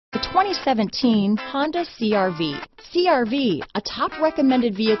2017 Honda CR-V. CR-V, a top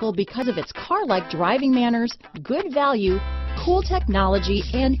recommended vehicle because of its car-like driving manners, good value, cool technology,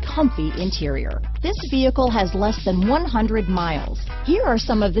 and comfy interior. This vehicle has less than 100 miles. Here are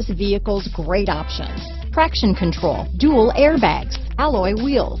some of this vehicle's great options: traction control, dual airbags, alloy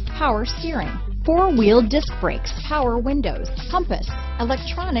wheels, power steering, four-wheel disc brakes, power windows, compass,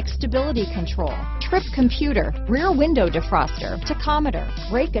 electronic stability control, trip computer, rear window defroster, tachometer,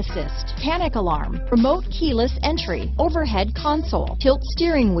 brake assist, panic alarm, remote keyless entry, overhead console, tilt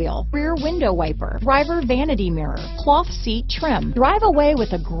steering wheel, rear window wiper, driver vanity mirror, cloth seat trim. Drive away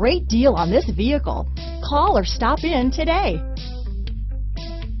with a great deal on this vehicle. Call or stop in today.